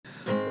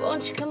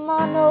Won't you come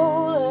on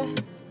over?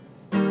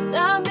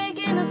 Stop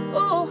making a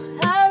fool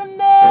out of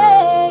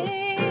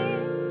me.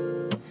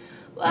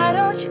 Why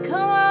don't you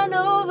come on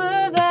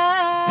over,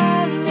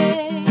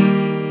 Valerie?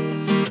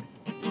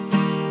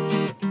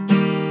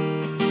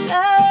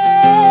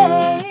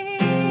 Valerie,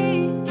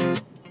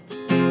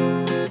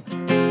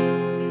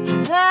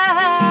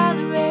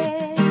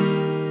 Valerie,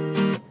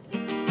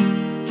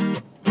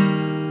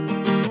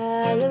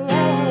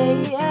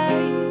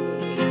 Valerie.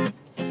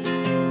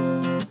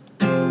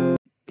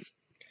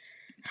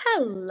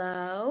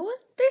 Hello,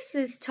 this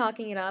is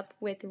Talking It Up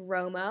with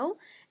Romo,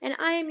 and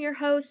I am your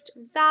host,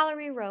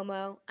 Valerie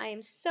Romo. I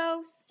am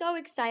so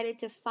excited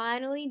to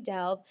finally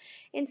delve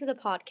into the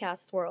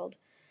podcast world.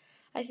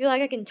 I feel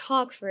like I can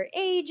talk for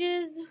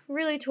ages,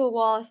 really to a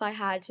wall if I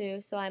had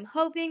to, so I'm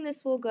hoping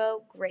this will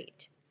go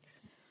great.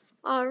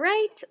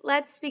 Alright,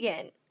 let's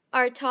begin.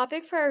 Our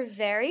topic for our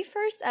very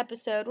first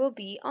episode will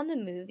be on the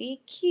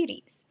movie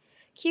Cuties.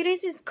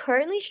 Cuties is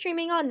currently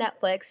streaming on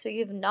Netflix, so if you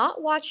have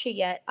not watched it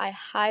yet, I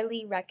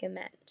highly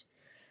recommend.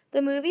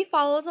 The movie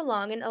follows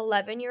along an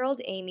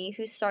 11-year-old Amy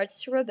who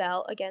starts to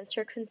rebel against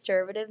her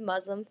conservative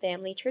Muslim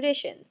family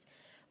traditions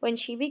when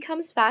she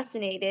becomes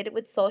fascinated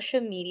with social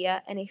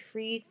media and a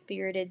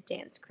free-spirited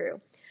dance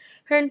crew.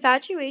 Her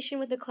infatuation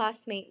with a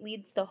classmate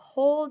leads the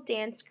whole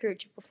dance crew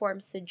to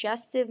perform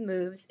suggestive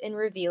moves in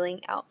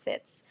revealing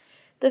outfits.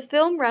 The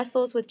film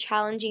wrestles with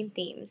challenging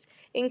themes,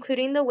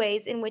 including the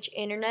ways in which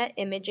internet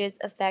images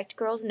affect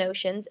girls'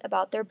 notions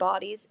about their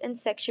bodies and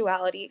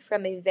sexuality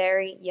from a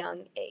very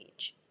young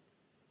age.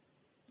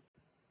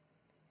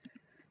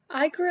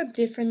 I grew up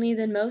differently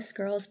than most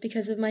girls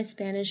because of my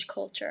Spanish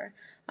culture.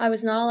 I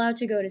was not allowed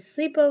to go to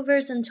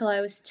sleepovers until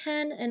I was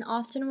 10 and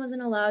often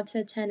wasn't allowed to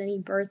attend any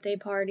birthday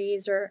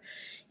parties or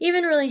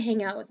even really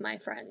hang out with my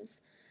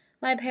friends.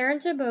 My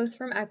parents are both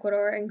from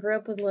Ecuador and grew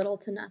up with little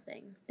to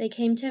nothing. They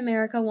came to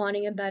America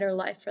wanting a better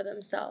life for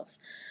themselves.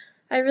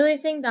 I really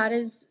think that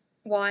is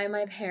why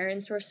my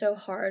parents were so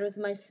hard with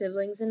my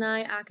siblings and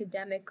I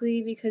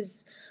academically,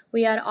 because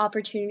we had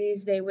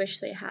opportunities they wish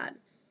they had.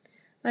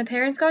 My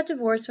parents got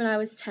divorced when I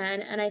was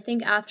 10, and I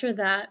think after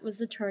that was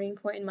the turning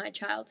point in my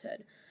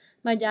childhood.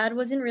 My dad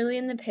wasn't really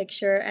in the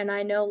picture, and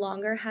I no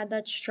longer had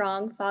that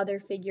strong father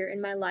figure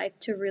in my life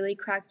to really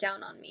crack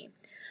down on me.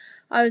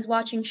 I was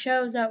watching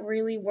shows that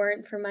really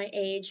weren't for my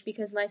age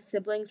because my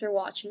siblings were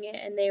watching it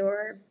and they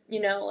were,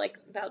 like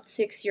about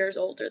 6 years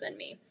older than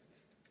me.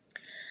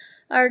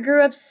 I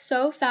grew up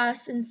so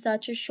fast in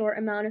such a short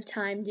amount of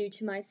time due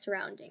to my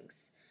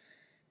surroundings.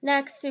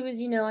 Next, it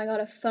was, I got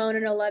a phone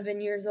at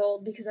 11 years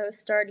old because I was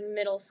starting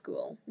middle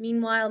school.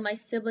 Meanwhile, my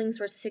siblings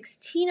were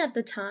 16 at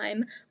the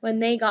time when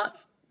they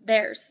got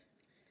theirs.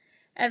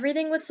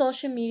 Everything with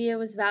social media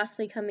was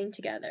vastly coming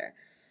together.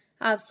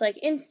 Apps like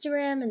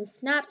Instagram and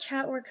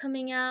Snapchat were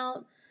coming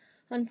out.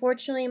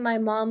 Unfortunately, my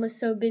mom was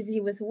so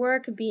busy with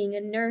work, being a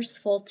nurse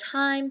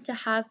full-time, to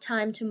have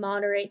time to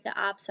moderate the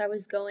apps I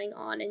was going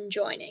on and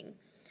joining.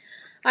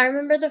 I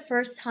remember the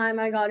first time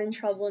I got in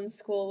trouble in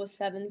school was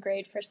 7th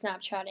grade for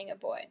Snapchatting a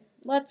boy.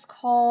 Let's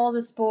call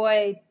this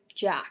boy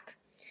Jack.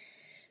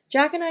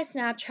 Jack and I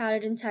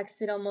Snapchatted and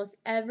texted almost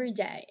every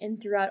day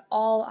and throughout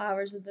all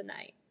hours of the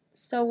night.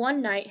 So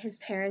one night his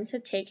parents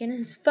had taken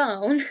his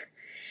phone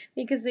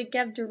because it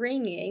kept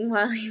ringing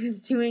while he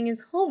was doing his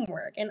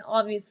homework, and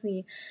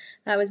obviously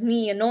that was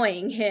me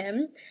annoying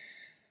him.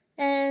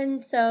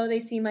 And so they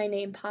see my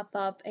name pop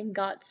up and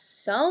got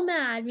so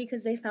mad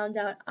because they found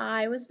out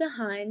I was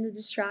behind the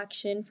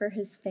distraction for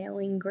his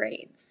failing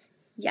grades.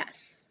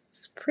 Yes,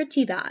 it's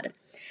pretty bad.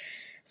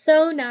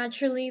 So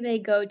naturally, they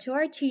go to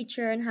our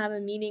teacher and have a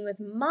meeting with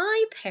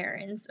my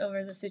parents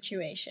over the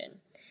situation.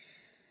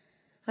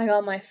 I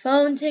got my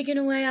phone taken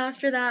away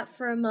after that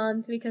for a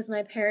month because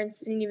my parents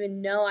didn't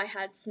even know I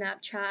had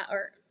Snapchat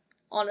or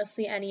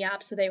honestly any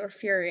app, so they were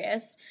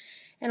furious.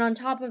 And on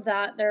top of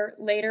that, there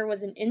later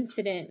was an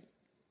incident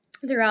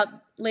throughout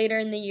later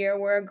in the year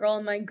where a girl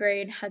in my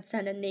grade had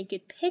sent a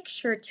naked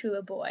picture to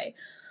a boy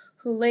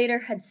who later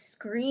had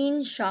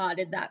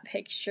screenshotted that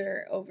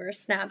picture over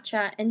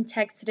Snapchat and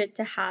texted it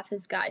to half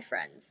his guy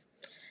friends.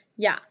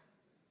 Yeah,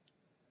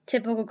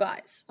 typical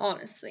guys,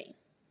 honestly.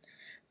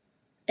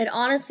 It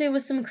honestly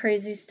was some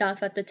crazy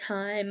stuff at the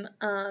time.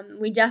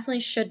 We definitely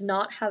should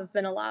not have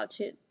been allowed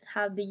to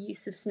have the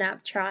use of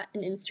Snapchat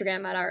and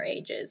Instagram at our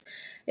ages.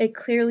 It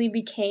clearly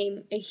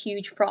became a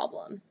huge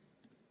problem.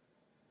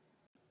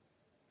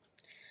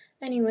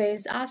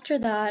 Anyways, after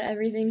that,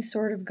 everything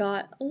sort of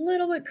got a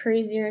little bit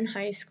crazier in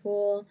high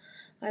school.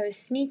 I was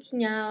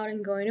sneaking out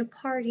and going to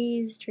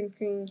parties,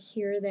 drinking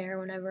here or there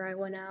whenever I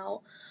went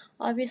out.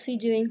 Obviously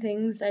doing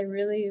things I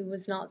really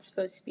was not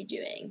supposed to be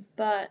doing.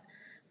 But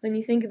when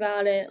you think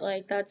about it,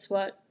 that's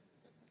what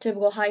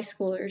typical high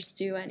schoolers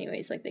do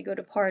anyways. They go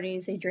to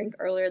parties, they drink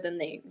earlier than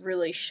they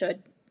really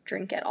should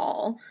drink at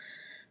all.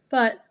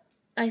 But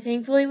I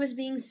thankfully was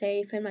being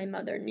safe and my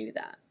mother knew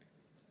that.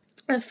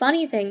 The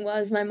funny thing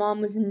was, my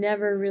mom was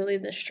never really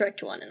the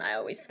strict one, and I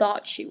always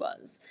thought she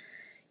was.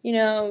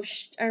 I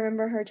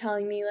remember her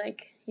telling me,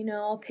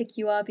 I'll pick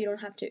you up, you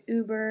don't have to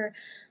Uber.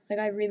 Like,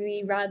 I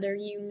really rather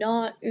you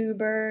not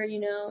Uber,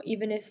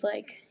 even if,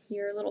 like,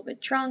 you're a little bit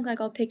drunk,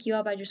 like, I'll pick you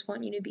up. I just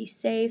want you to be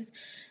safe.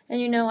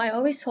 And, I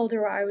always told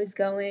her where I was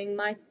going.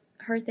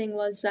 Her thing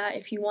was that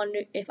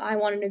if I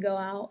wanted to go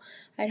out,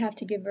 I'd have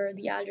to give her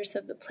the address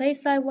of the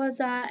place I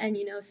was at and,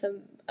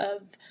 some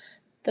of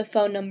the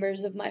phone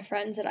numbers of my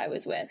friends that I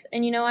was with.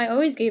 And, I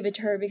always gave it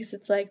to her because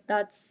it's like,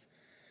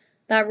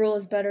 that rule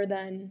is better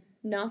than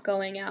not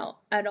going out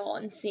at all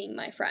and seeing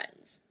my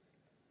friends.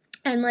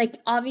 And, like,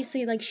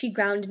 obviously, like, she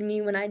grounded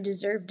me when I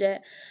deserved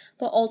it.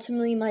 But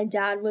ultimately, when my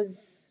dad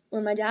was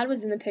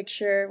in the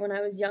picture when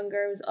I was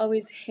younger, it was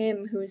always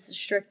him who was the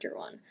stricter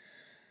one.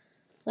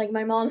 Like,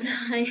 my mom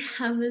and I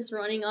have this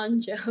running on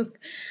joke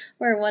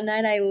where one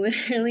night I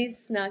literally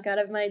snuck out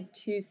of my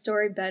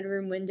 2-story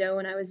bedroom window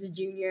when I was a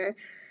junior.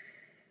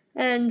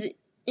 And,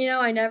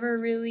 I never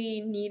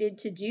really needed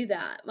to do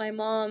that. My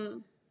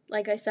mom,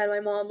 like I said, my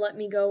mom let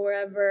me go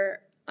wherever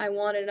I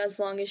wanted as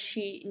long as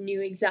she knew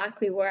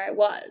exactly where I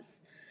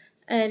was.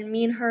 And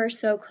me and her are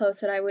so close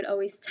that I would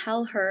always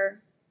tell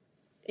her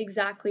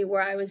exactly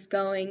where I was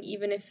going,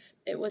 even if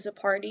it was a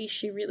party.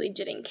 She really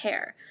didn't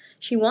care.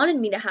 She wanted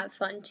me to have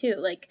fun too.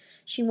 Like,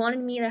 she wanted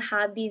me to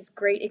have these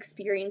great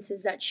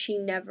experiences that she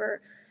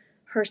never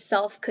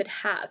herself could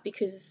have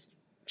because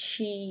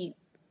she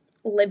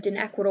lived in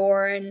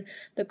Ecuador and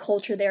the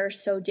culture there is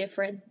so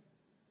different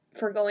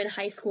for going to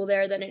high school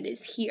there than it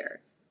is here.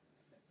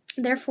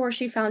 Therefore,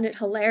 she found it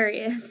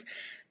hilarious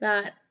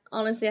that,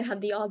 honestly, I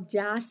had the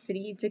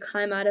audacity to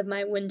climb out of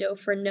my window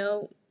for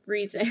no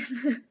reason.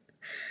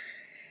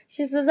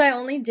 She says I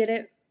only did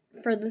it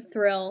for the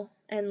thrill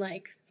and,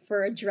 like,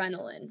 for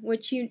adrenaline,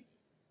 which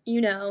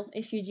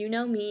if you do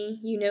know me,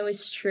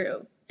 is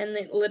true. And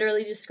it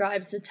literally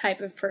describes the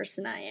type of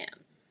person I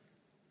am.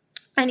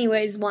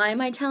 Anyways, why am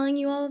I telling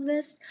you all of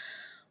this?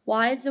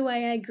 Why is the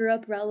way I grew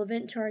up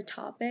relevant to our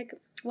topic?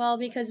 Well,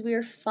 because we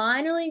are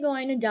finally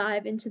going to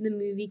dive into the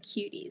movie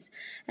Cuties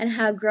and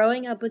how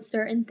growing up with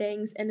certain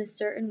things in a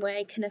certain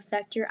way can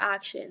affect your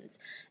actions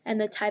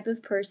and the type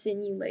of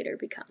person you later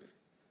become.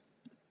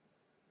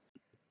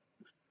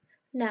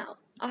 Now,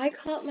 I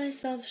caught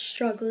myself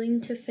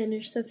struggling to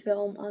finish the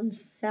film on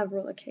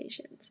several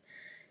occasions.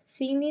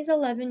 Seeing these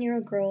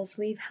 11-year-old girls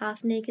leave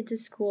half naked to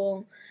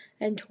school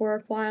and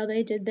twerk while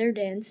they did their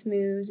dance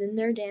moves and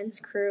their dance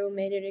crew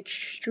made it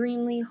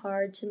extremely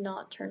hard to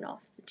not turn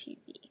off the TV.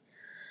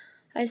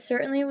 I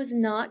certainly was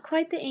not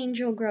quite the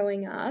angel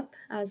growing up,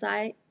 as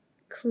I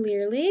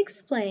clearly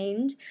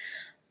explained,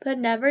 but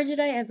never did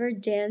I ever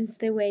dance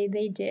the way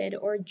they did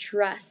or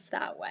dress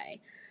that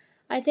way.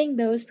 I think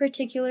those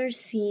particular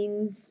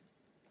scenes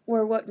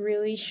were what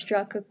really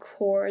struck a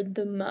chord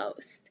the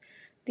most.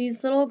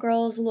 These little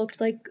girls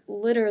looked like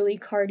literally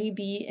Cardi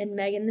B and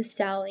Megan Thee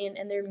Stallion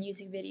in their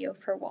music video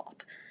for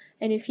WAP.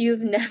 And if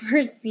you've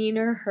never seen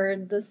or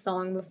heard the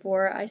song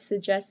before, I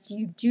suggest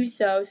you do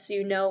so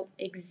you know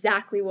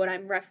exactly what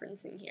I'm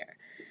referencing here.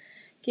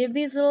 Give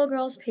these little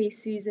girls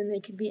pasties and they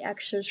could be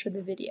extras for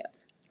the video.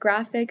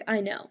 Graphic, I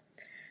know.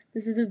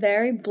 This is a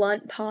very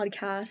blunt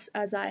podcast,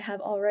 as I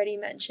have already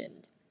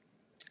mentioned.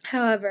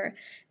 However,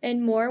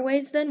 in more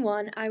ways than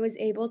one, I was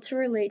able to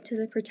relate to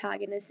the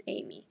protagonist,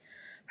 Amy.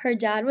 Her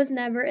dad was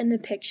never in the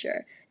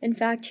picture. In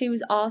fact, he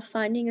was off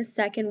finding a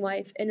second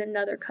wife in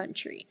another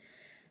country.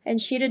 And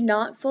she did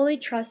not fully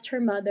trust her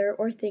mother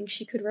or think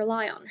she could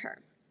rely on her.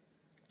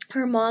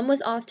 Her mom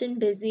was often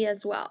busy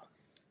as well,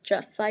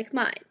 just like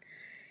mine.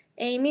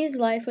 Amy's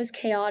life was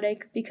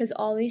chaotic because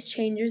all these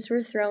changes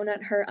were thrown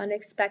at her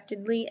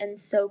unexpectedly and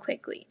so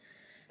quickly.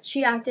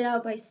 She acted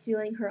out by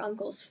stealing her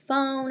uncle's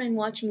phone and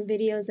watching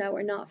videos that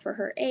were not for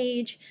her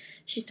age.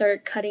 She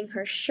started cutting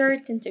her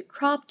shirts into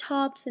crop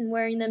tops and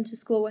wearing them to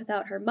school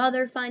without her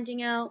mother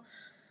finding out.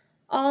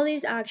 All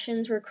these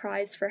actions were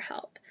cries for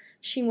help.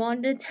 She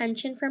wanted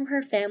attention from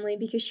her family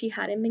because she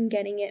hadn't been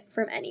getting it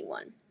from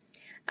anyone.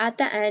 At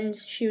the end,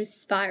 she was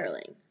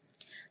spiraling.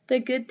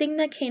 The good thing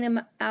that came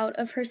out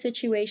of her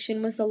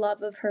situation was the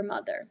love of her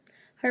mother.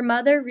 Her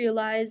mother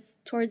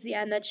realized towards the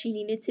end that she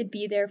needed to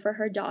be there for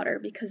her daughter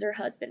because her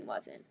husband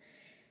wasn't.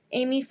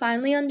 Amy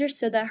finally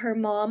understood that her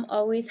mom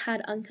always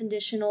had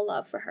unconditional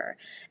love for her,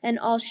 and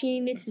all she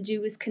needed to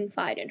do was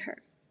confide in her.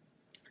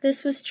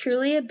 This was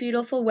truly a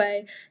beautiful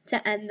way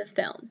to end the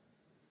film.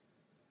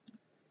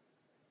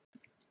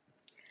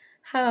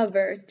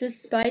 However,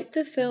 despite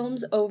the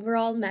film's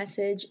overall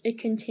message, it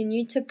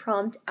continued to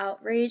prompt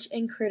outrage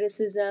and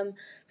criticism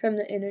from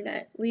the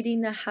internet,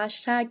 leading the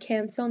hashtag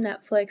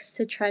 #CancelNetflix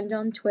to trend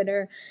on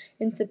Twitter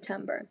in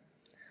September.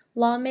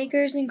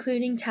 Lawmakers,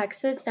 including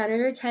Texas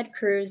Senator Ted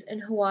Cruz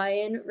and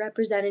Hawaiian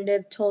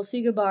Representative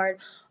Tulsi Gabbard,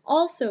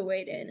 also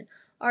weighed in,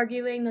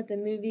 arguing that the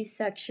movie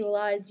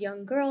sexualized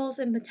young girls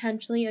and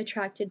potentially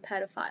attracted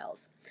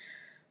pedophiles.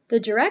 The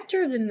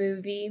director of the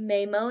movie,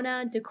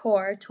 Maimona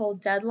Decor,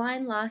 told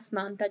Deadline last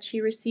month that she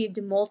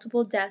received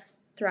multiple death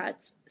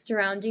threats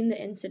surrounding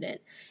the incident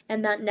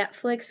and that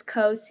Netflix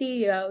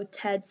co-CEO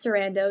Ted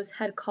Sarandos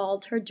had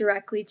called her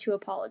directly to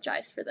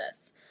apologize for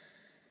this.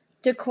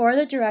 Decor,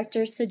 the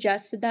director,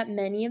 suggested that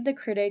many of the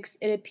critics,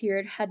 it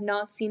appeared, had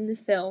not seen the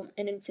film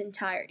in its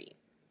entirety.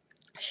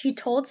 She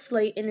told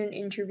Slate in an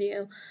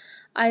interview,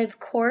 "I of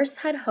course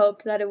had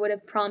hoped that it would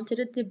have prompted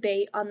a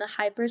debate on the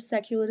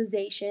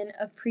hypersexualization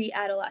of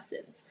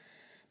pre-adolescence,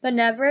 but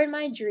never in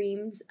my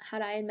dreams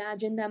had I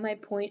imagined that my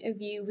point of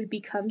view would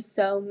become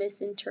so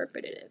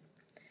misinterpreted."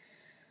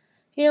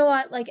 You know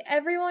what? Like,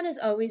 everyone is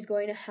always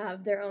going to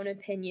have their own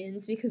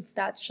opinions because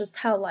that's just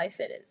how life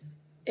it is.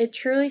 It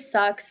truly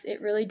sucks. It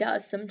really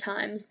does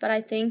sometimes, but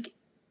I think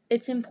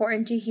it's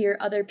important to hear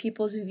other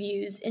people's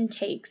views and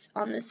takes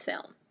on this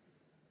film.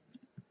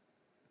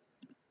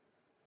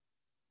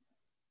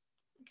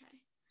 Okay.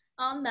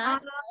 On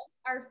that note,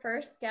 our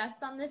first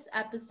guest on this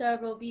episode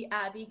will be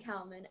Abby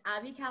Kalman.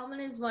 Abby Kalman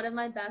is one of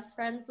my best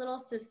friend's little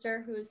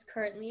sister who is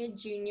currently a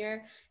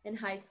junior in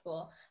high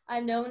school.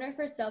 I've known her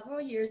for several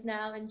years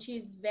now, and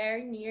she's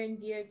very near and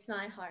dear to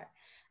my heart.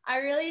 I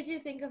really do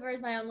think of her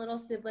as my own little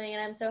sibling,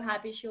 and I'm so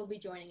happy she will be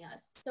joining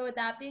us. So with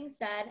that being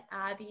said,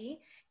 Abby,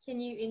 can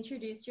you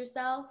introduce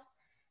yourself?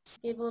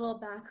 Give a little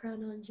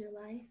background on your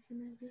life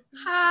and everything.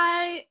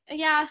 Hi.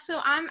 Yeah, so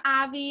I'm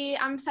Abby.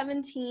 I'm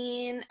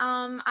 17.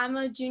 I'm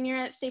a junior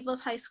at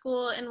Staples High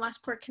School in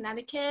Westport,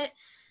 Connecticut.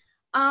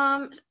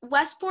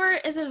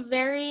 Westport is a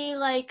very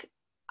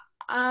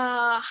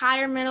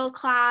higher middle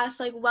class,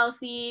 like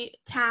wealthy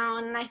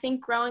town, and I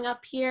think growing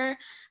up here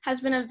has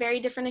been a very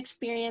different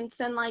experience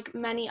than like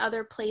many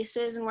other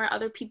places and where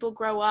other people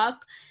grow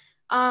up.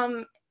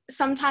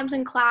 Sometimes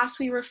in class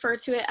we refer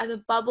to it as a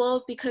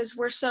bubble because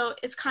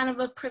it's kind of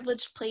a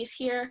privileged place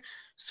here,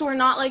 so we're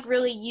not like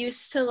really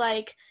used to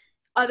like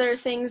other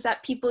things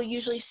that people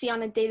usually see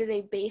on a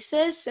day-to-day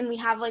basis, and we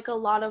have like a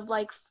lot of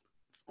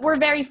we're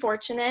very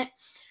fortunate.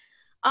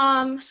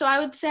 So I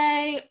would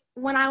say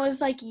when I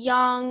was like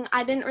young,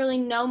 I didn't really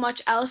know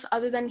much else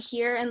other than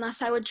here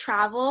unless I would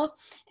travel.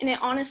 And it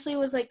honestly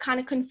was like kind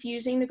of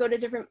confusing to go to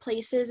different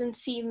places and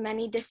see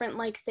many different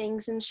like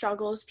things and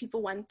struggles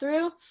people went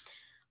through.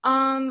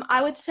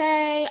 I would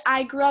say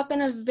I grew up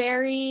in a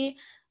very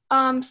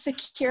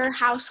secure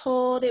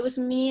household. It was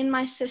me and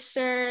my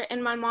sister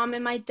and my mom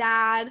and my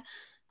dad.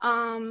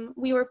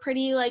 We were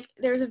pretty like,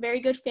 there was a very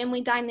good family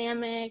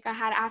dynamic. I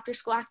had after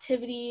school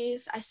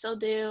activities. I still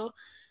do.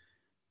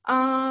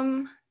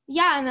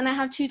 Yeah, and then I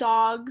have two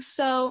dogs.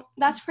 So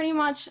that's pretty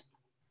much,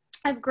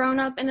 I've grown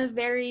up in a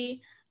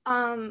very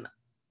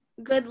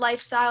good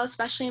lifestyle,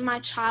 especially in my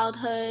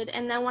childhood.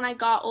 And then when I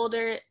got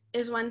older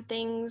is when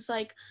things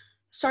like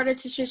started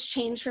to just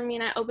change for me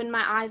and I opened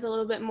my eyes a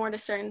little bit more to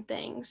certain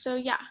things. So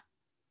yeah.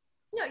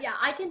 No, yeah,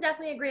 I can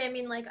definitely agree. I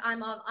mean, like, I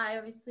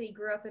obviously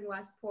grew up in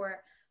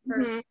Westport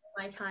for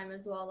my time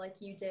as well,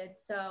 like you did.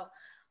 So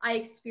I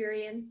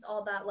experienced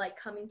all that. Like,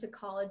 coming to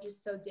college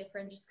is so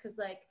different, just because,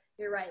 like,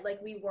 you're right.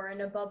 Like, we were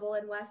in a bubble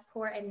in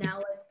Westport, and now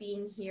like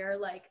being here,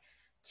 like,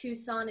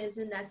 Tucson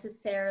isn't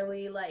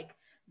necessarily like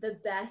the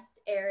best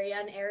area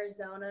in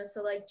Arizona.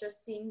 So like,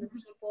 just seeing the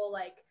people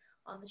like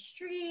on the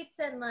streets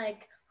and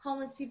like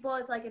homeless people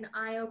is like an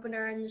eye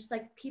opener. And just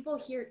like people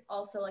here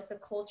also, like, the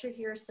culture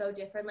here is so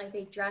different. Like,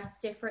 they dress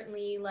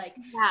differently, like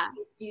Yeah.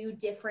 they do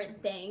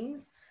different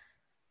things.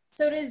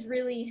 So it is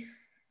really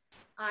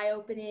eye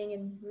opening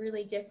and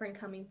really different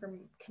coming from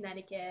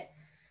Connecticut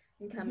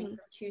and coming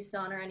from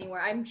Tucson or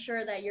anywhere. I'm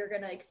sure that you're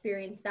gonna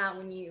experience that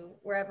when you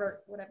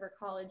whatever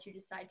college you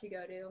decide to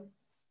go to.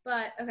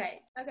 But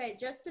okay,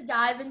 just to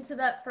dive into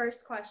that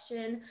first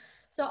question.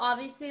 So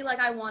obviously, like,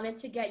 I wanted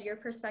to get your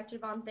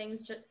perspective on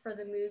things just for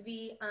the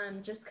movie,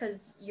 just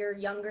because you're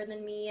younger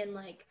than me, and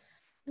like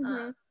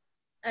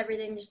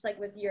everything, just like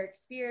with your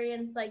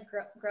experience, like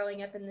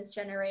growing up in this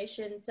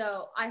generation.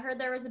 So I heard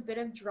there was a bit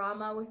of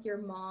drama with your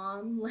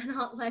mom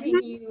not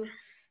letting you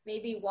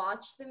maybe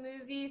watch the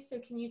movie. So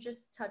can you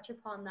just touch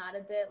upon that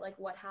a bit, like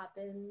what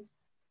happened?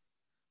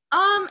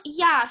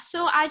 Yeah,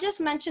 so I just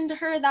mentioned to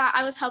her that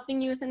I was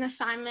helping you with an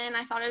assignment.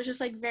 I thought it was just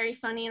like very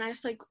funny, and I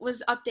just like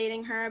was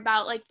updating her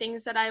about like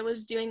things that I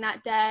was doing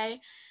that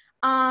day.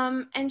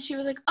 And she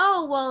was like,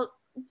 "Oh, well,"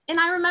 and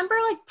I remember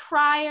like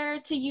prior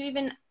to you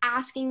even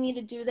asking me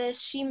to do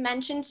this, she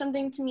mentioned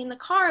something to me in the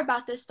car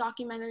about this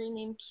documentary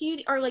named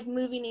Cutie, or like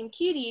movie named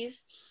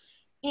Cuties.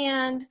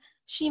 And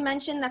she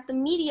mentioned that the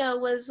media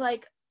was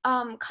like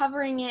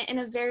covering it in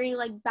a very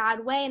like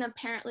bad way, and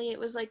apparently it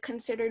was like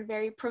considered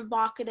very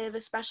provocative,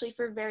 especially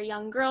for very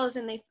young girls,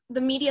 and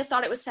the media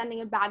thought it was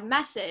sending a bad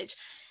message.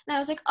 And I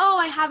was like, "Oh,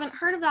 I haven't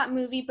heard of that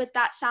movie, but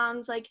that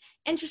sounds like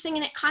interesting,"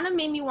 and it kind of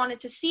made me wanted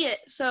to see it,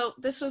 so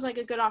this was like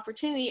a good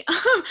opportunity.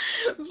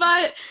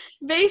 But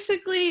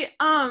basically,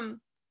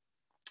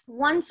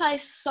 once I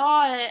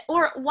saw it,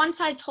 or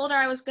once I told her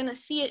I was gonna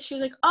see it, she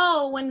was like,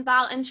 "Oh, when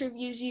Val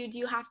interviews you, do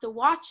you have to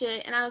watch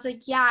it?" And I was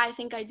like, "Yeah, I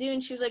think I do."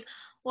 And she was like,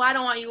 "Well, I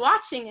don't want you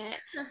watching it."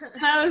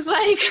 And I was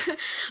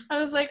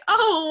like,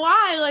 "Oh,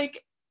 why?"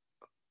 Like,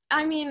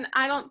 I mean,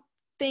 I don't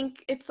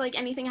think it's like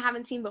anything I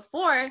haven't seen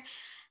before.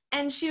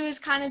 And she was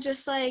kind of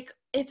just like,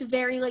 "It's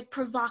very like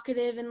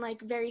provocative and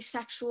like very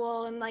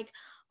sexual and like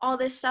all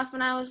this stuff."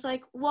 And I was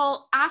like,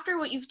 "Well, after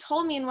what you've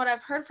told me and what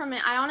I've heard from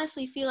it, I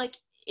honestly feel like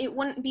it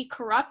wouldn't be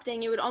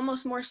corrupting. It would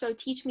almost more so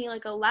teach me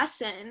like a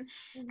lesson.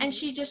 And Mm-hmm.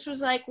 she just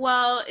was like,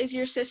 well, is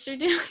your sister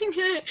doing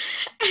it?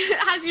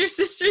 Has your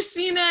sister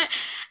seen it?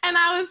 And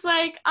I was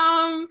like,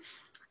 I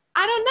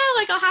don't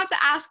know, like I'll have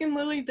to ask. And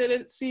Lily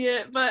didn't see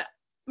it, but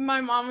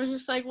my mom was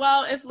just like,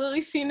 well, if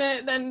Lily's seen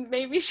it, then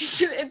maybe she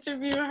should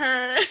interview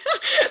her.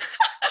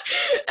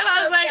 And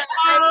I was like, Yeah,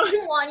 I oh,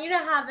 didn't want you to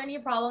have any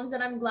problems,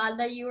 and I'm glad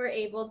that you were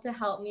able to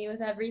help me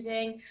with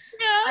everything.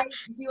 yeah. I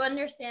do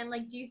understand,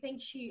 like, do you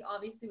think she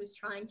obviously was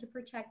trying to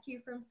protect you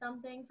from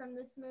something from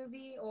this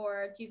movie,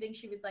 or do you think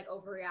she was like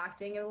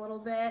overreacting a little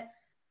bit?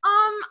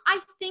 I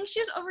think she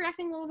was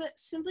overreacting a little bit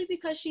simply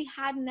because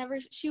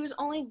she was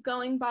only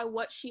going by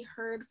what she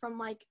heard from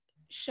like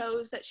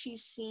shows that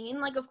she's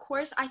seen. Like, of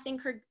course, I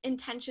think her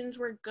intentions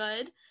were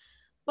good,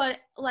 but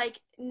like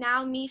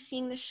now me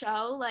seeing the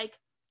show, like,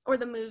 or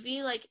the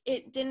movie, like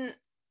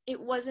it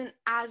wasn't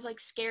as like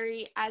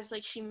scary as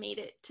like she made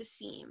it to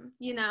seem,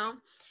 you know?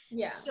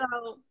 Yeah. So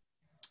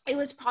it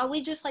was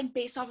probably just like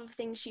based off of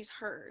things she's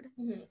heard.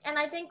 Mm-hmm. And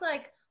I think,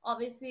 like,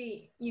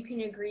 obviously you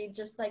can agree,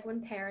 just like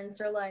when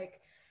parents are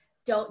like,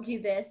 don't do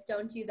this,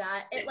 don't do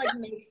that, it like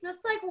makes us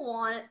like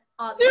want Do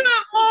obviously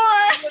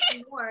it to do more.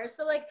 it more.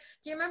 So like,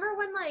 do you remember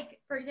when, like,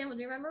 for example,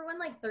 do you remember when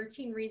like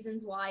 13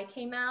 Reasons Why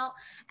came out?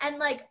 And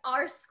like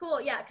our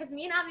school, yeah, because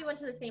me and Abby went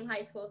to the same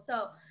high school.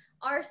 So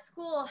our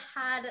school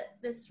had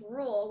this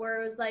rule where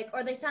it was like,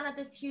 or they sent out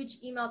this huge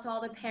email to all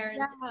the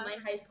parents in Yeah. my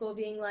high school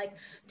being like,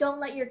 don't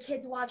let your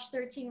kids watch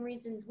 13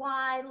 Reasons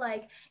Why.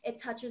 Like, it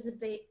touches a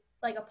bit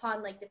like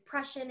upon like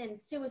depression and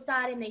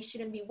suicide, and they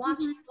shouldn't be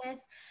watching Mm-hmm.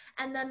 this.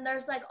 And then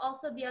there's like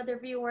also the other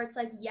view where it's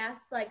like,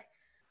 yes, like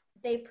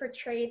they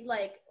portrayed,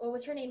 like, what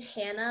was her name,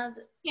 Hannah,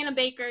 Hannah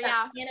Baker,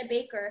 that yeah. Hannah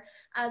Baker,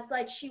 as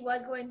like she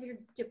was going through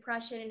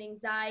depression and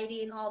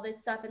anxiety and all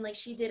this stuff, and like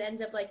she did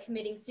end up like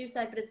committing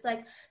suicide. But it's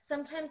like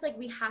sometimes like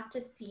we have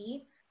to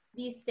see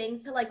these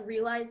things to like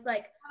realize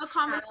like Have a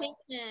how,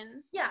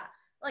 conversation. yeah,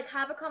 like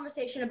have a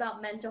conversation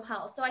about mental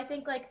health. So I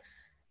think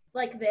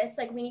like this,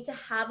 like we need to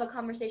have a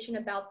conversation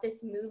about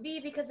this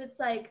movie, because it's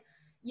like,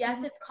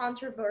 yes, it's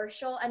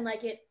controversial, and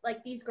like it,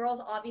 like these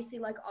girls obviously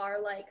like are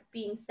like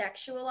being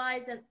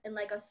sexualized in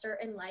like a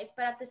certain life,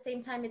 but at the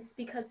same time it's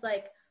because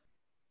like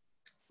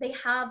they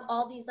have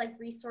all these like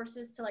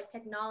resources to like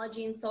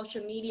technology and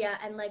social media,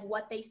 and like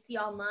what they see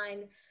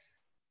online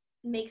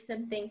makes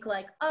them think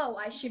like, oh,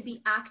 I should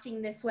be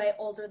acting this way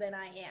older than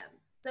I am.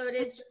 So it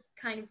is just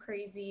kind of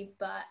crazy.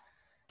 But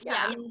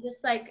yeah, I Yeah. mean,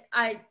 just like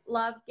I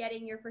love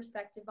getting your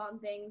perspective on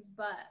things.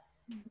 But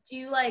do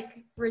you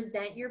like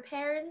resent your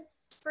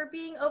parents for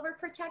being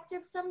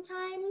overprotective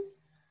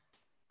sometimes?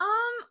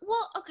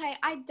 Well, okay,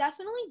 I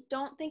definitely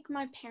don't think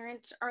my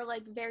parents are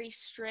like very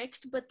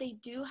strict, but they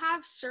do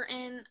have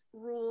certain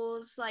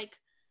rules, like,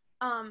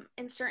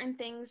 and certain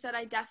things that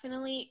I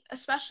definitely,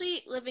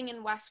 especially living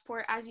in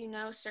Westport, as you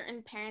know,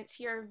 certain parents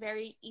here are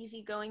very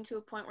easygoing to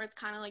a point where it's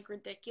kind of like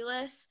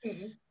ridiculous.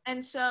 Mm-hmm.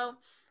 And so,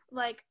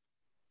 like,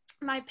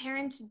 my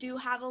parents do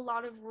have a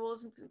lot of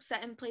rules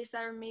set in place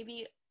that are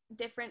maybe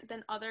different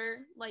than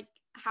other like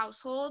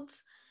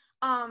households,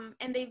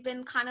 and they've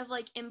been kind of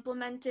like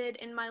implemented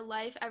in my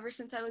life ever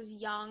since I was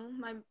young.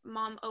 My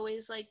mom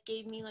always like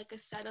gave me like a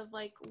set of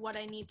like what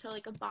I need to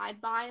like abide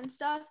by and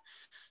stuff,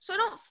 so I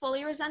don't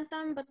fully resent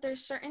them, but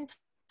there's certain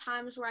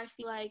times where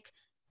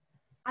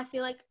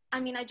I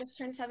mean, I just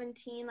turned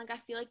 17. Like, I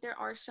feel like there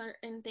are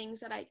certain things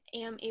that I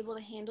am able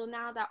to handle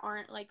now that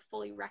aren't like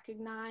fully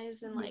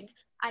recognized. And Mm-hmm. like,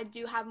 I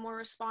do have more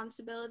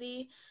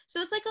responsibility.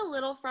 So it's like a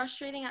little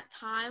frustrating at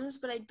times,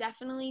 but I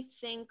definitely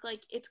think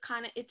like it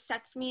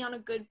sets me on a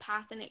good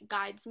path and it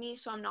guides me.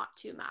 So I'm not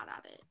too mad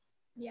at it.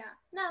 Yeah,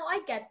 no, I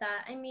get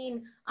that. I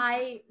mean,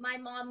 my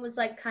mom was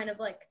like kind of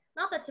like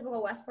not that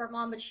typical Westport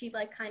mom, but she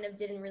like kind of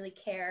didn't really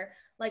care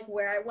like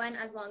where I went,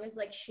 as long as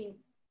like she,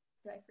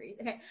 did I freeze?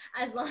 Okay,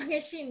 as long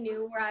as she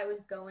knew where I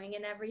was going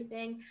and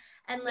everything.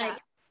 And Yeah.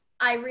 like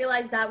I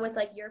realized that with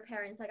like your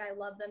parents, like I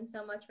love them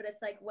so much, but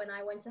it's like when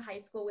I went to high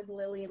school with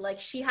Lily, like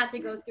she had to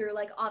go through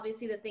like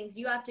obviously the things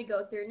you have to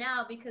go through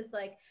now, because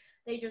like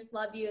they just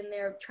love you and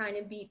they're trying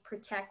to be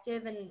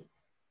protective, and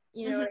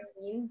you know Mm-hmm. what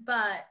I mean?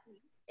 But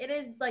it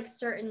is like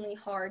certainly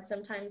hard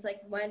sometimes, like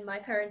when my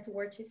parents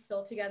were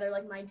still together,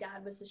 like my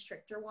dad was a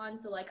stricter one,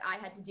 so like I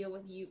had to deal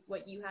with you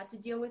what you had to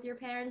deal with your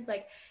parents.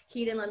 Like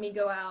he didn't let me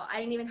go out. I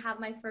didn't even have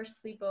my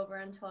first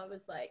sleepover until I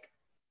was like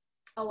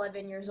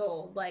 11 years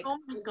old, like Oh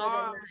my older than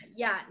God. that.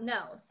 Yeah,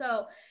 no,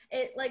 so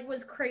it like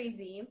was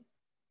crazy.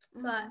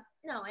 But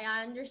Mm-hmm. no,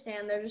 I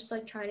understand they're just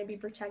like trying to be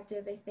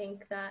protective. They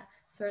think that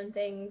certain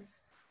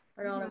things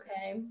are not Mm-hmm.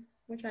 okay,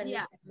 which I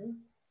Yeah. understand.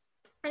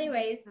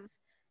 Anyways,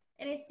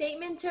 in a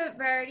statement to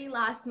Variety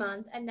last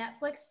month, a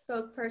Netflix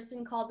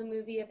spokesperson called the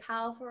movie a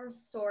powerful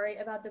story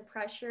about the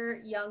pressure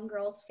young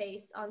girls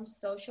face on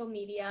social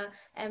media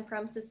and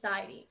from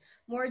society,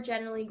 more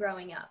generally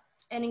growing up,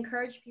 and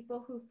encouraged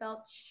people who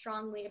felt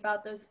strongly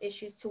about those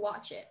issues to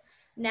watch it.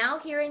 Now,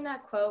 hearing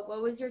that quote,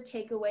 what was your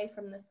takeaway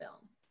from the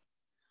film?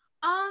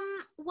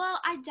 Well,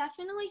 I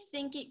definitely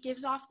think it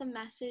gives off the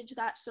message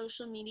that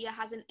social media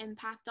has an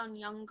impact on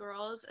young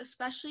girls,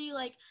 especially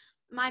like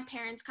my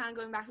parents, kind of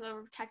going back to the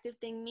overprotective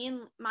thing, me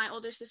and my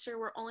older sister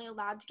were only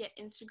allowed to get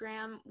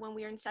Instagram when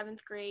we were in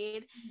 7th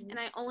grade. And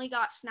I only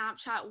got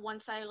Snapchat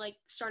once I like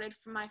started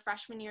from my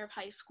freshman year of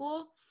high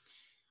school.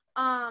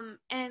 And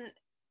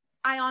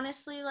I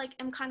honestly like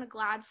am kind of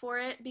glad for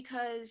it,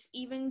 because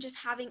even just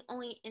having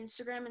only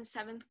Instagram in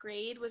 7th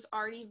grade was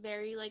already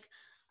very like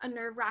a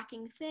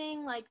nerve-wracking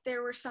thing. Like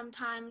there were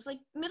sometimes like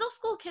middle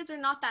school kids are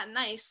not that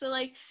nice. So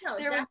like No,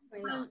 there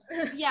definitely not.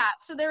 yeah,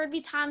 so there would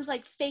be times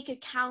like fake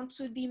accounts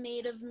would be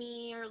made of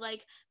me, or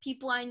like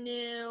people I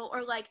knew,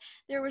 or like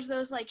there was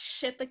those like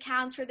ship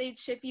accounts where they'd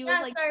ship you with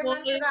Yes, like I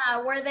remember boys.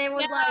 that, where they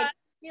would Yeah. like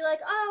be like,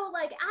 oh,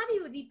 like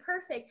Abby would be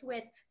perfect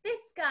with this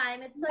guy,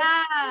 and it's like,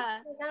 Yeah.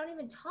 I don't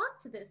even talk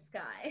to this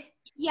guy.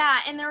 Yeah,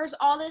 and there was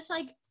all this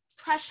like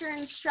pressure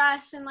and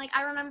stress, and like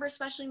I remember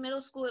especially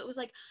middle school, it was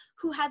like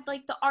who had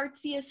like the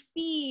artsiest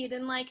feed,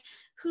 and like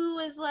who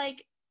was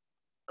like,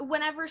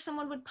 whenever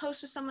someone would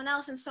post with someone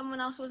else and someone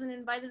else wasn't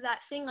invited to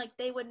that thing, like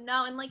they would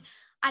know. And like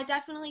I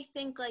definitely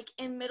think like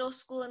in middle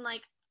school, and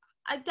like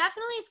I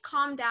definitely, it's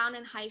calmed down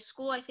in high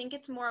school. I think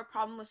it's more a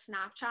problem with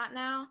Snapchat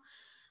now,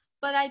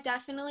 but I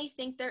definitely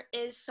think there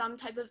is some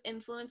type of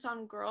influence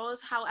on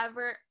girls.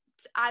 However,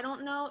 I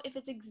don't know if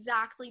it's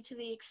exactly to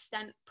the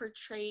extent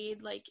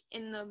portrayed like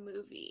in the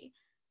movie.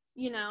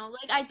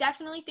 Like I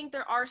definitely think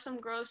there are some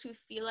girls who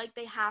feel like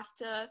they have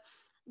to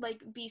like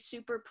be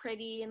super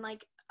pretty and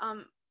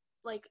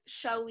like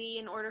showy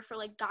in order for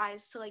like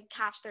guys to like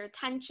catch their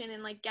attention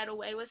and like get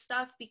away with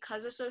stuff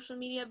because of social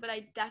media, but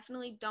I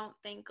definitely don't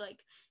think like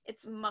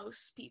it's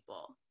most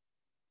people.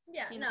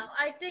 Yeah, you no, know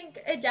I think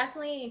it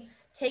definitely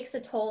takes a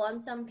toll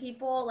on some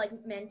people,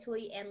 like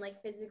mentally and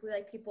like physically.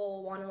 Like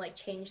people want to like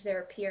change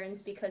their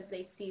appearance because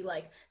they see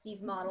like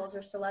these models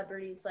or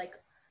celebrities like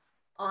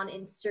on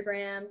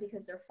Instagram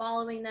because they're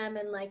following them,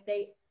 and like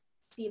they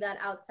see that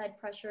outside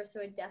pressure. So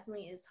it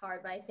definitely is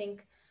hard. But I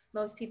think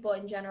most people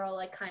in general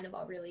like kind of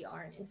all really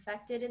aren't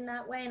infected in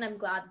that way. And I'm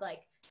glad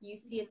like you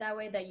see it that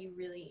way, that you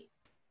really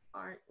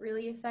aren't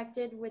really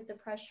affected with the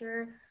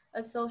pressure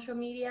of social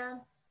media.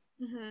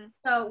 mm-hmm.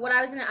 So what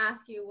I was going to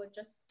ask you, what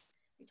just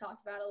we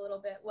talked about a little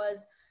bit,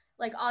 was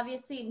like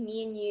obviously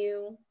me and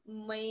you,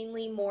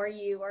 mainly more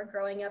you, are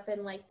growing up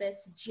in like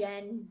this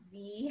Gen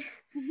Z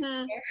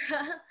Mm-hmm.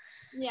 era.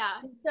 Yeah.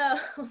 And so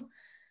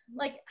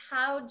like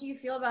how do you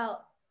feel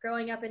about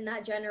growing up in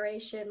that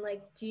generation?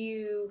 Like do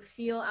you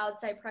feel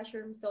outside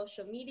pressure from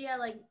social media?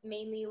 Like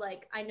mainly,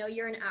 like I know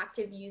you're an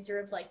active user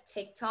of like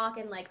TikTok,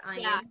 and like I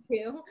Yeah. am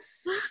too.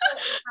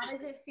 How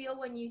does it feel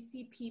when you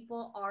see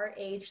people our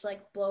age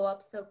like blow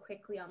up so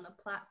quickly on the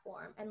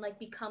platform and like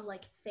become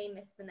like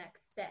famous the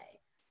next day?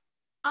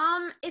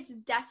 It's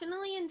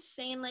definitely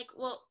insane. Like,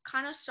 well,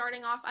 kind of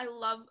starting off, I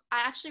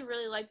actually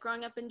really like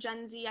growing up in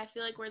Gen Z. I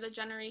feel like we're the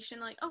generation,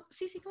 like, oh,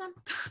 Cece, come on.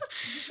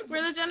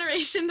 We're the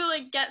generation to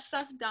like get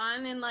stuff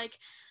done. And like,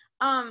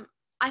 um,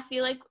 I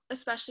feel like,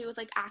 especially with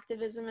like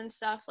activism and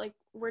stuff, like,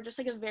 we're just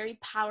like a very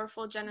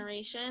powerful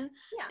generation.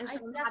 Yeah, And I so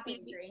I'm happy definitely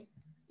to be, agree.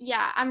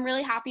 yeah, I'm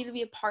really happy to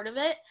be a part of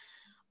it.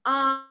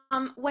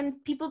 When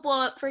people blow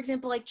up, for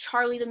example, like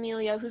Charlie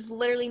D'Amelio, who's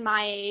literally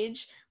my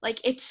age, like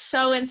it's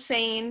so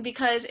insane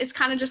because it's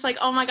kind of just like,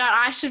 oh my god,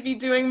 I should be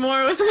doing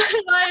more with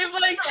my life.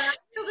 Like, I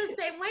feel the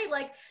same way.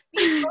 Like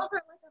these girls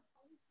are like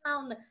a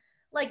hometown,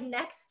 like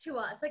next to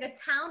us, like a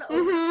town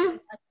over. mm-hmm.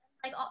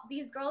 Like all,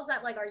 these girls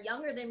that like are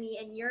younger than me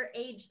and your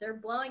age, they're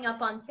blowing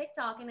up on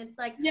TikTok, and it's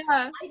like Yeah. I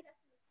definitely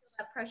feel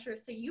that pressure.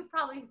 So you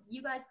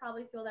guys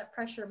probably feel that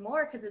pressure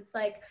more because it's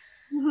like,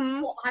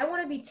 Mm-hmm. well, I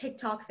want to be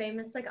TikTok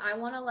famous. Like I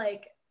want to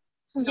like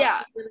not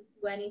Yeah. really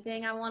do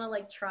anything. I want to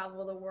like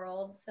travel the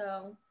world.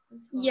 So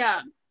it's hard.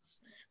 Yeah.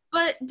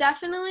 But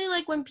definitely,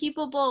 like when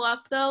people blow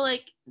up, though,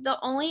 like the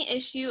only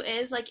issue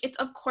is like it's,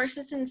 of course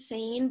it's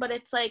insane, but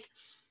it's like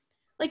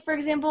for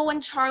example, when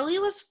Charlie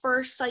was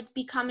first like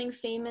becoming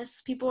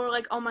famous, people were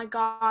like, oh my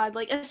god,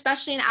 like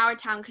especially in our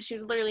town, because she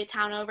was literally a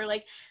town over,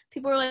 like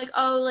people were like,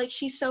 oh, like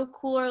she's so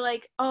cool, or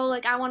like, oh,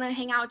 like I want to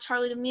hang out with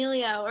Charlie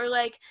D'Amelio, or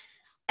like,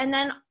 and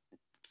then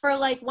for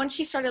like once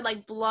she started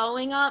like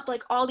blowing up,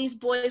 like all these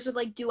boys would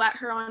like duet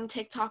her on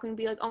TikTok and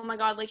be like, oh my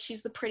god, like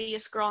she's the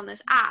prettiest girl on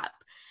this app.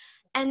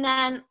 And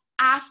then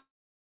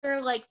after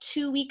like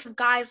 2 weeks of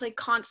guys like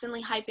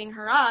constantly hyping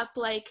her up,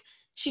 like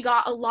she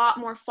got a lot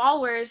more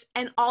followers,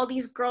 and all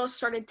these girls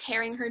started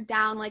tearing her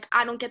down. Like,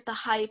 I don't get the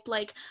hype.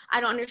 Like,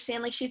 I don't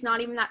understand. Like, she's not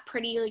even that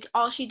pretty. Like,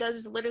 all she does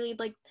is literally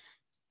like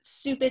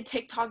stupid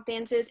TikTok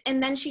dances.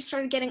 And then she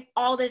started getting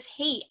all this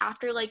hate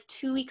after like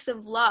 2 weeks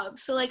of love.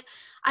 So like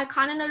I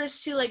kind of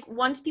noticed too, like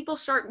once people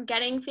start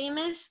getting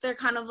famous, they're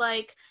kind of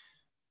like,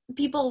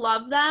 people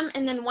love them,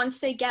 and then once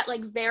they get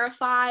like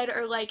verified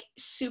or like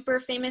super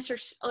famous or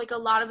like a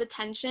lot of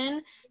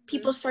attention, Mm-hmm.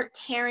 people start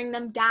tearing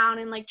them down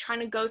and like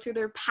trying to go through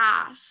their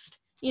past,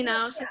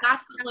 No, so yeah.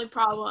 that's the only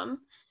problem.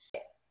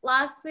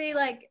 Lastly,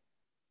 like,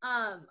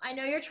 I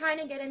know you're trying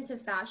to get into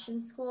fashion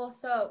school,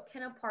 so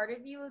can a part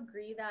of you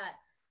agree that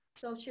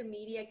social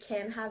media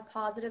can have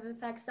positive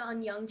effects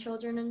on young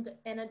children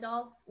and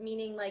adults,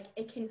 meaning like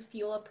it can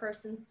fuel a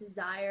person's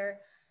desire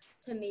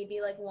to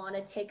maybe like want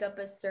to take up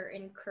a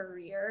certain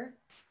career.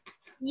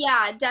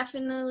 Yeah,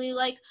 definitely.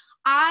 Like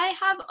I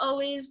have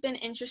always been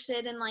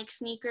interested in like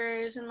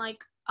sneakers and like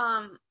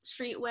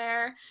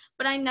streetwear,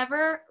 but I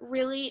never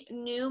really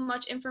knew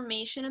much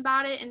information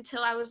about it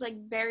until I was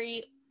in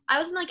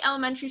like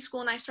elementary school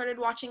and I started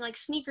watching like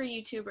sneaker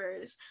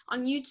YouTubers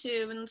on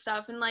YouTube and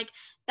stuff, and like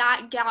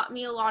that got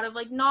me a lot of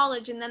like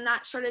knowledge, and then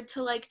that started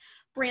to like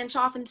branch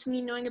off into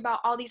me knowing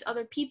about all these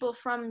other people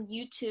from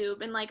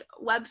YouTube and like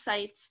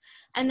websites.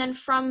 And then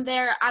from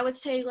there, I would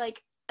say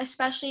like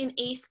especially in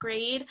 8th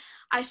grade,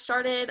 I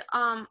started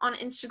on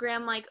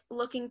Instagram, like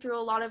looking through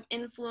a lot of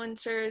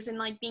influencers and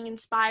like being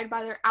inspired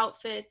by their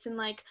outfits and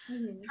like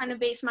trying to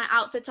base my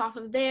outfits off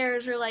of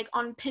theirs, or like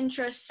on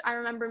Pinterest. I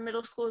remember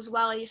middle school as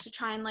well. I used to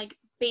try and like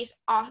base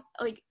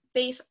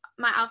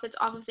my outfits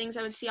off of things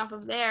I would see off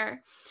of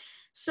there.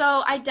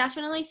 So I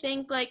definitely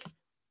think like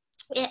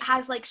it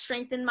has like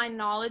strengthened my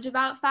knowledge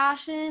about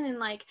fashion and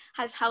like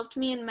has helped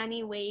me in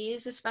many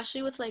ways,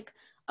 especially with like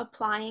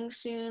applying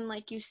soon.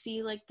 Like you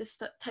see like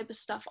this type of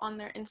stuff on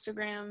their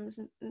Instagrams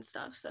and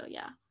stuff. So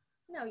yeah.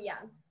 No, yeah.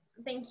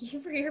 Thank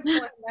you for your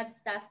point.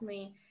 That's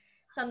definitely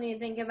something to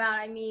think about.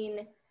 I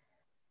mean,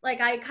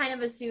 like I kind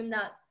of assume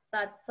that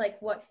that's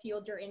like what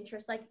fueled your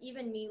interest. Like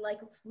even me, like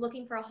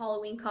looking for a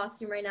Halloween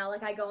costume right now,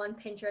 like I go on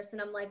Pinterest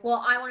and I'm like,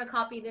 well, I want to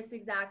copy this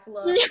exact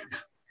look.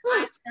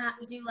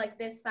 I do like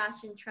this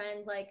fashion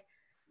trend. Like,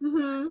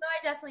 Mm-hmm. so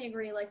I definitely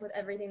agree. Like with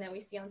everything that we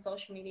see on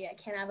social media,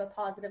 it can have a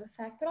positive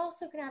effect, but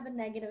also can have a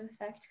negative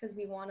effect because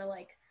we want to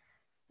like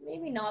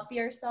maybe not be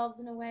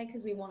ourselves in a way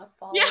because we want to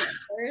follow Yeah.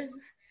 others,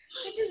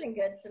 which isn't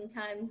good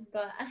sometimes,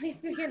 but at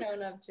least we can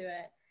own up to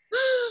it.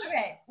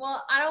 Okay,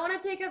 well, I don't want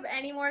to take up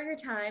any more of your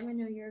time. I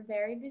know you're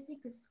very busy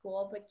with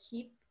school, but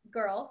keep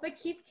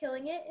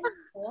killing it in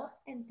school.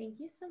 And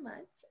thank you so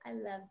much. I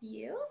love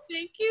you.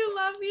 Thank you.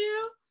 Love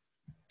you.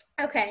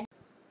 Okay.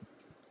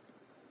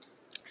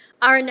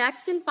 Our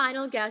next and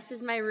final guest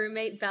is my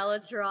roommate, Bella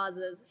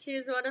Terrazas. She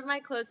is one of my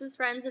closest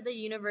friends at the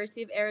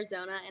University of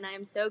Arizona, and I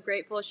am so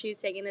grateful she's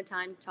taking the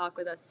time to talk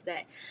with us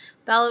today.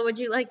 Bella, would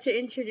you like to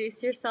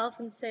introduce yourself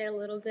and say a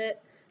little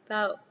bit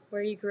about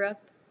where you grew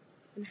up?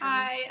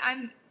 Hi,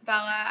 I'm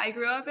Bella. I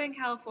grew up in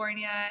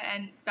California,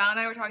 and Bella and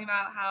I were talking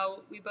about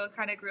how we both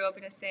kind of grew up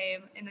in the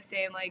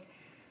same like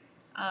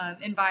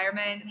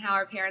environment, and how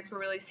our parents were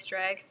really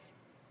strict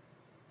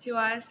to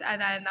us. And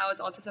then that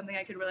was also something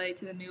I could relate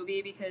to the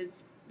movie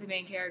because the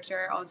main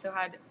character also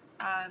had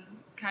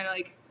kind of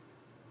like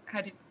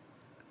had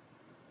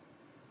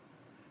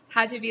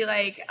to be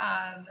like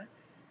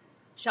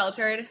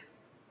sheltered.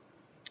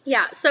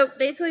 Yeah, so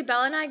basically,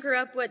 Bella and I grew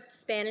up with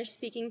Spanish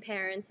speaking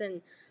parents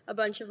and a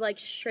bunch of like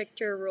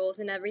stricter rules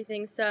and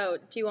everything. So,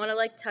 do you want to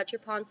like touch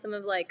upon some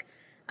of like,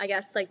 I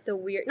guess, like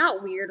the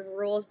not weird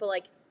rules, but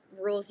like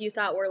rules you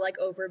thought were like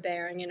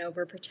overbearing and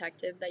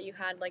overprotective that you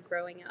had like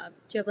growing up?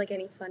 Do you have like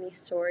any funny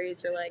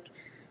stories or like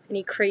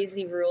any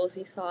crazy rules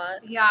you thought?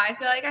 Yeah, I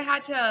feel like I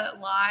had to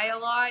lie a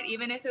lot,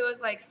 even if it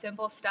was like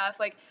simple stuff.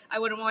 Like I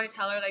wouldn't want to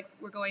tell her like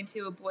we're going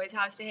to a boy's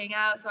house to hang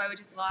out, so I would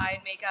just lie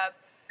and make up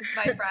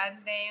my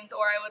friends' names,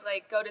 or I would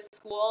like go to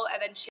school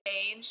and then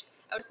change.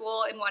 I would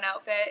school in one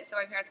outfit so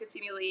my parents could see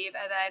me leave,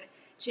 and then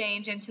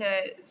change into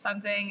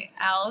something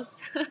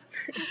else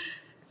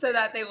so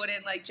that they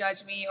wouldn't like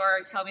judge me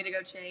or tell me to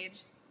go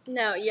change.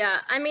 No,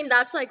 yeah. I mean,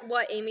 that's like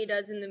what Amy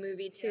does in the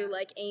movie too. Yeah.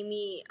 Like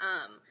Amy,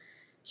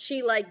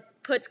 she like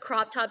puts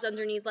crop tops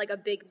underneath like a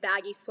big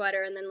baggy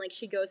sweater, and then like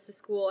she goes to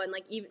school, and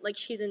like even like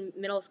she's in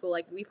middle school.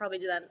 Like we probably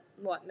do that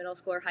in, middle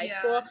school or high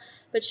school,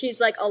 but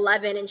she's like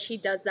 11 and she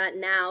does that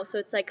now. So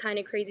it's like kind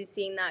of crazy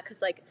seeing that because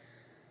like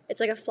it's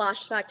like a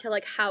flashback to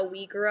like how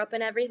we grew up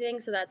and everything.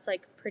 So that's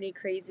like pretty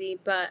crazy,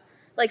 but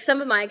like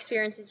some of my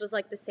experiences was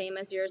like the same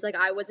as yours. Like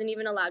I wasn't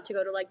even allowed to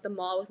go to like the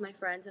mall with my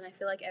friends, and I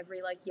feel like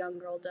every like young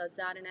girl does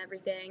that and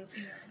everything.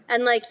 Yeah.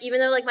 And like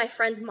even though like my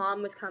friend's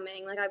mom was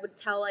coming, like I would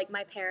tell like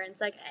my parents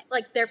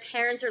like their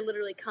parents are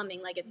literally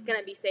coming, like it's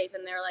gonna be safe,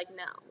 and they're like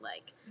no,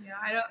 like Yeah,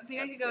 I don't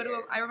think I could go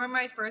weird. I remember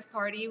my first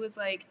party was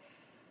like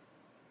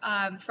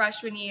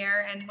freshman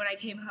year, and when I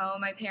came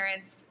home, my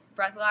parents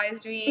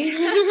breathalyzed me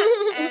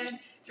and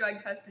drug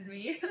tested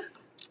me.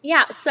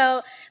 Yeah,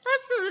 so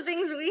that's some of the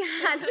things we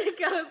had to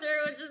go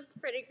through, which is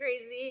pretty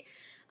crazy.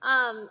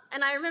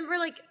 And I remember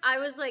like I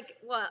was like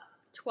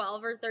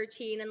 12 or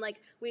 13, and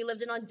like we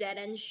lived in a dead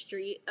end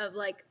street of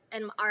like,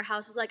 and our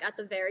house was like at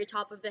the very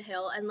top of the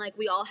hill, and like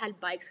we all had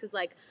bikes because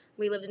like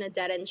we lived in a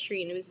dead end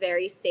street and it was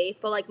very safe.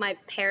 But like my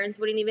parents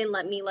wouldn't even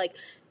let me like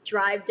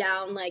drive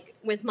down like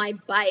with my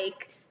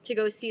bike to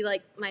go see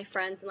like my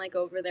friends and like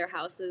over their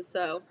houses.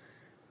 So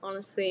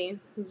honestly,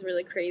 it was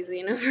really crazy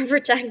and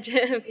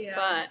overprotective. Yeah.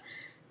 But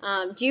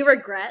do you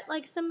regret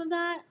like some of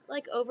that,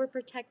 like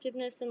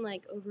overprotectiveness and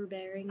like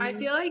overbearing? I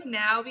feel like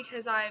now,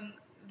 because I'm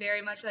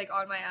very much like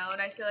on my own,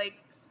 I feel like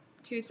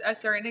to a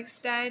certain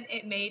extent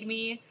it made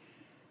me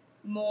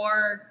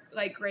more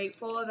like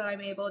grateful that I'm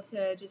able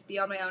to just be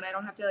on my own. I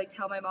don't have to like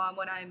tell my mom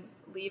when I'm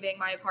leaving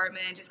my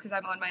apartment just because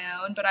I'm on my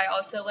own, but I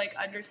also like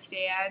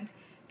understand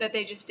that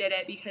they just did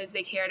it because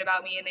they cared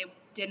about me and they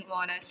didn't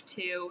want us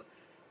to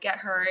get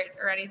hurt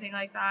or anything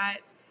like that.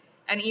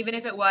 And even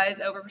if it was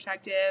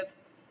overprotective,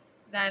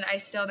 then I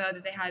still know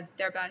that they had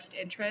their best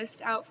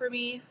interest out for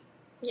me.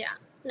 Yeah,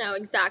 no,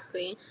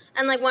 exactly.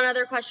 And like one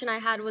other question I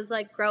had was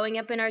like growing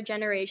up in our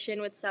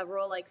generation with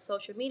several like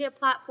social media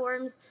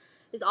platforms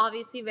is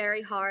obviously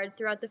very hard.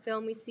 Throughout the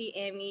film, we see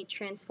Amy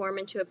transform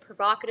into a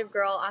provocative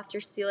girl after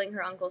stealing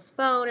her uncle's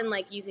phone and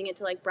like using it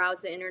to like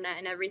browse the internet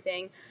and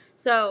everything.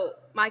 So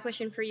my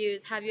question for you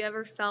is, have you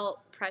ever felt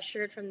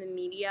pressured from the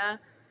media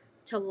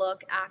to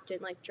look, act,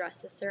 and like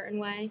dress a certain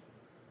way?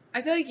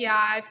 I feel like,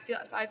 yeah,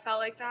 I felt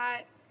like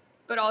that,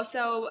 but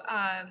also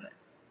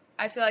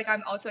I feel like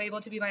I'm also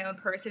able to be my own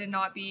person and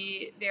not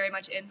be very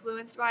much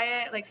influenced by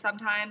it. Like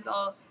sometimes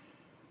I'll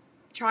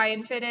try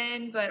and fit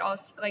in, but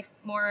also like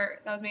more,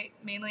 that was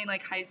mainly in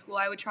like high school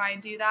I would try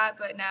and do that,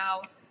 but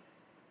now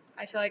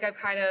I feel like I've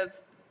kind of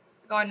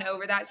gotten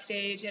over that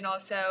stage, and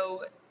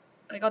also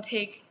like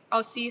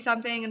I'll see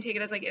something and take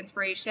it as like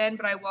inspiration,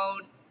 but I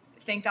won't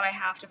think that I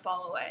have to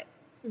follow it.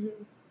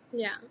 Mm-hmm.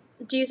 Yeah.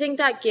 Do you think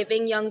that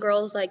giving young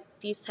girls like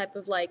these type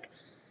of like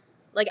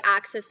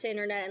access to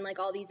internet and like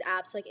all these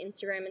apps like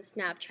Instagram and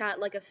Snapchat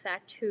like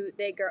affect who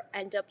they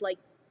end up like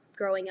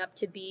growing up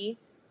to be?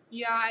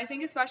 Yeah, I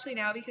think especially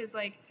now because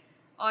like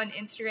on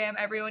Instagram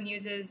everyone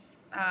uses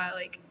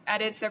like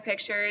edits their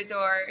pictures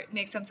or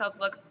makes themselves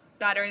look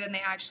better than they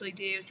actually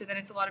do. So then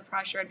it's a lot of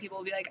pressure, and people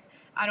will be like,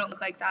 I don't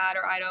look like that,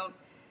 or I don't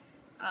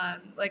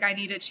like I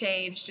need to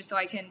change just so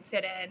I can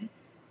fit in.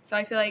 So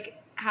I feel like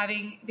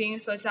being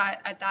exposed to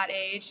that at that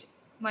age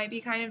might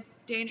be kind of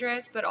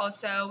dangerous, but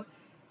also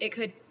it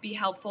could be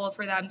helpful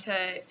for them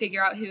to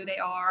figure out who they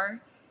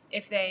are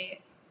if they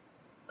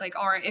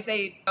if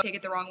they take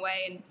it the wrong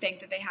way and think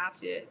that they have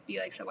to be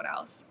like someone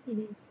else.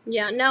 Mm-hmm.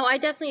 Yeah, no, I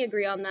definitely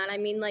agree on that. I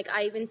mean, like,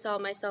 I even saw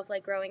myself,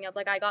 like, growing up.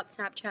 Like, I got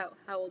Snapchat,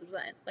 how old was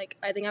I? Like,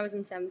 I think I was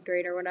in 7th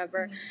grade or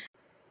whatever. Mm-hmm.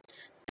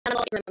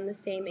 And I'm the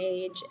same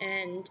age,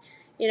 and,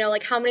 you know,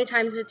 like, how many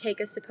times does it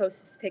take us to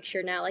post a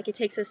picture now? Like, it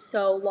takes us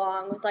so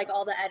long with, like,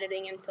 all the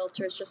editing and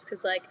filters just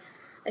because, like,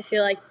 I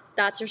feel like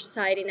that's our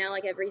society now.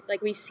 Like,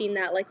 we've seen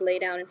that, like, lay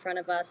down in front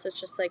of us. So it's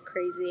just, like,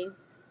 crazy.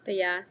 But,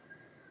 yeah.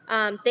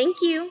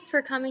 Thank you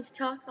for coming to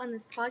talk on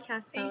this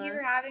podcast, Bella. Thank you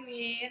for having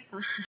me.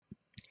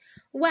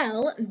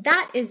 Well,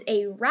 that is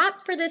a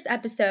wrap for this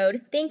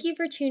episode. Thank you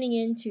for tuning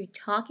in to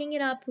Talking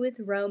It Up with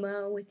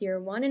Romo with your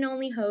one and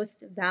only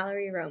host,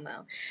 Valerie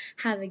Romo.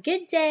 Have a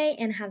good day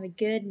and have a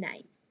good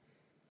night.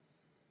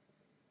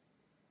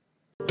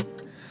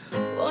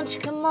 Won't you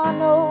come on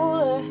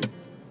over?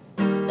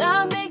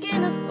 Stop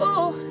making a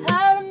fool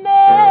out of me.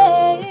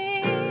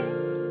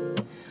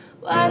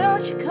 Why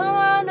don't you come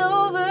on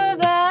over,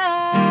 Valerie?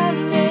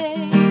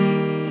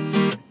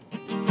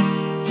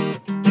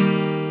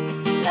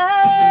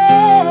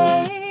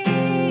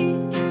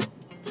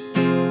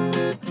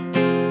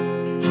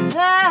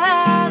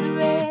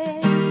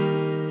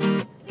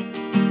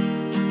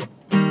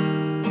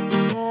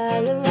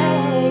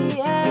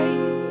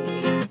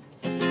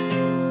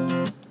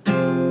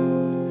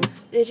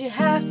 Did you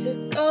have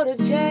to go to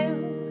jail?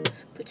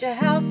 Put your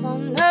house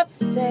on up for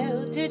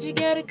sale? Did you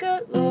get a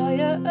good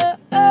lawyer?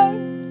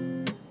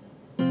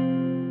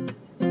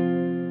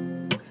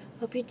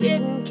 Hope you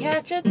didn't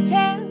catch a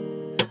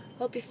tan.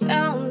 Hope you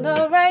found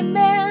the right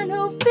man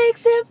who'll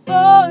fix it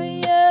for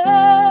you.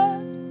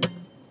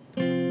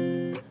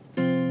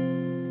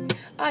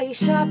 Are you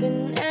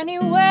shopping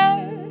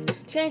anywhere?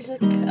 Change the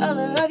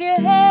color of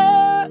your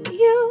hair. Are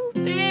you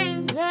busy?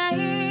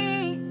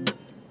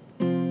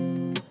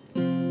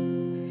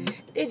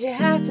 Did you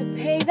have to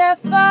pay that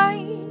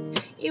fine?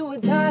 You were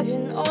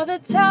dodging all the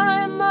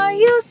time. Are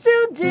you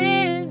still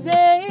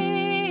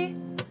dizzy?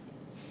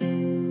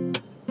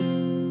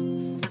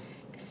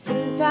 'Cause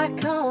since I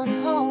come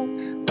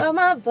home, well,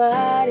 my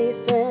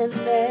body's been a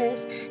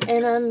mess,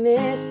 and I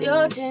miss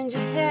your ginger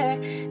hair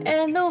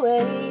and the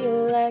way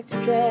you like to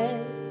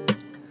dress.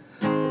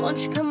 Won't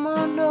you come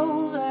on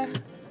over?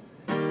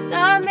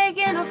 Stop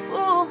making a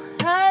fool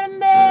out of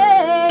me.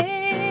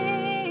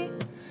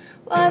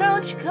 Why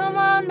don't you come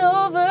on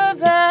over,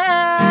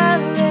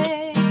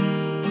 Valerie?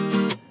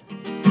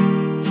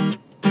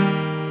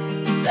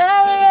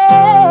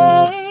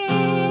 Valerie.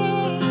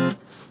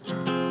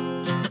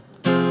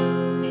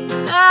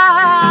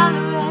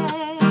 Valerie.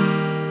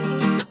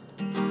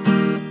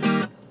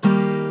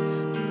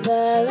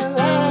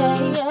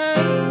 Valerie.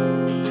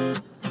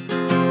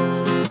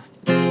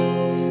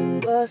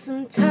 Well,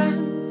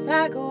 sometimes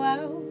I go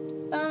out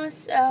by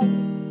myself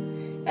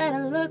and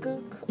I look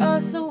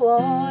across the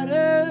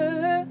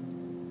water.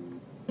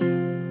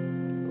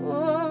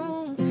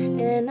 Oh,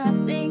 and I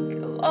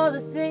think of all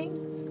the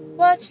things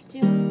what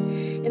you do.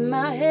 In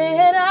my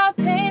head I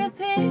paint a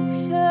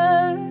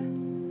picture.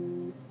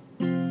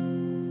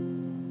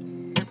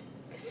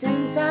 'Cause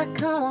since I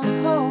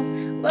come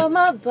home, well,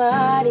 my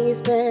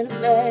body's been a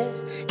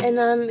mess, and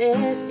I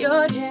miss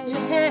your ginger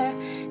hair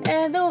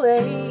and the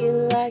way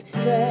you like to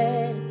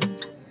dress.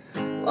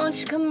 Won't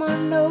you come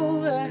on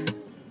over?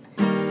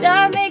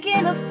 Stop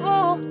making a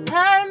fool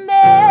out of me.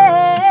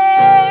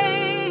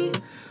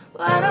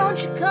 Why don't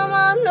you come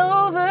on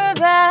over,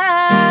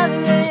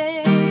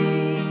 Valerie?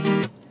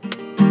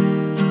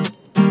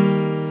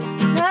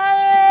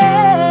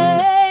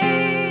 Valerie,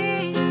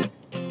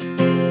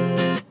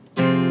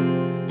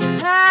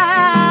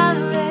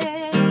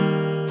 Valerie,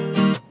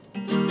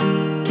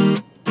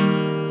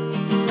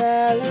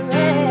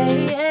 Valerie.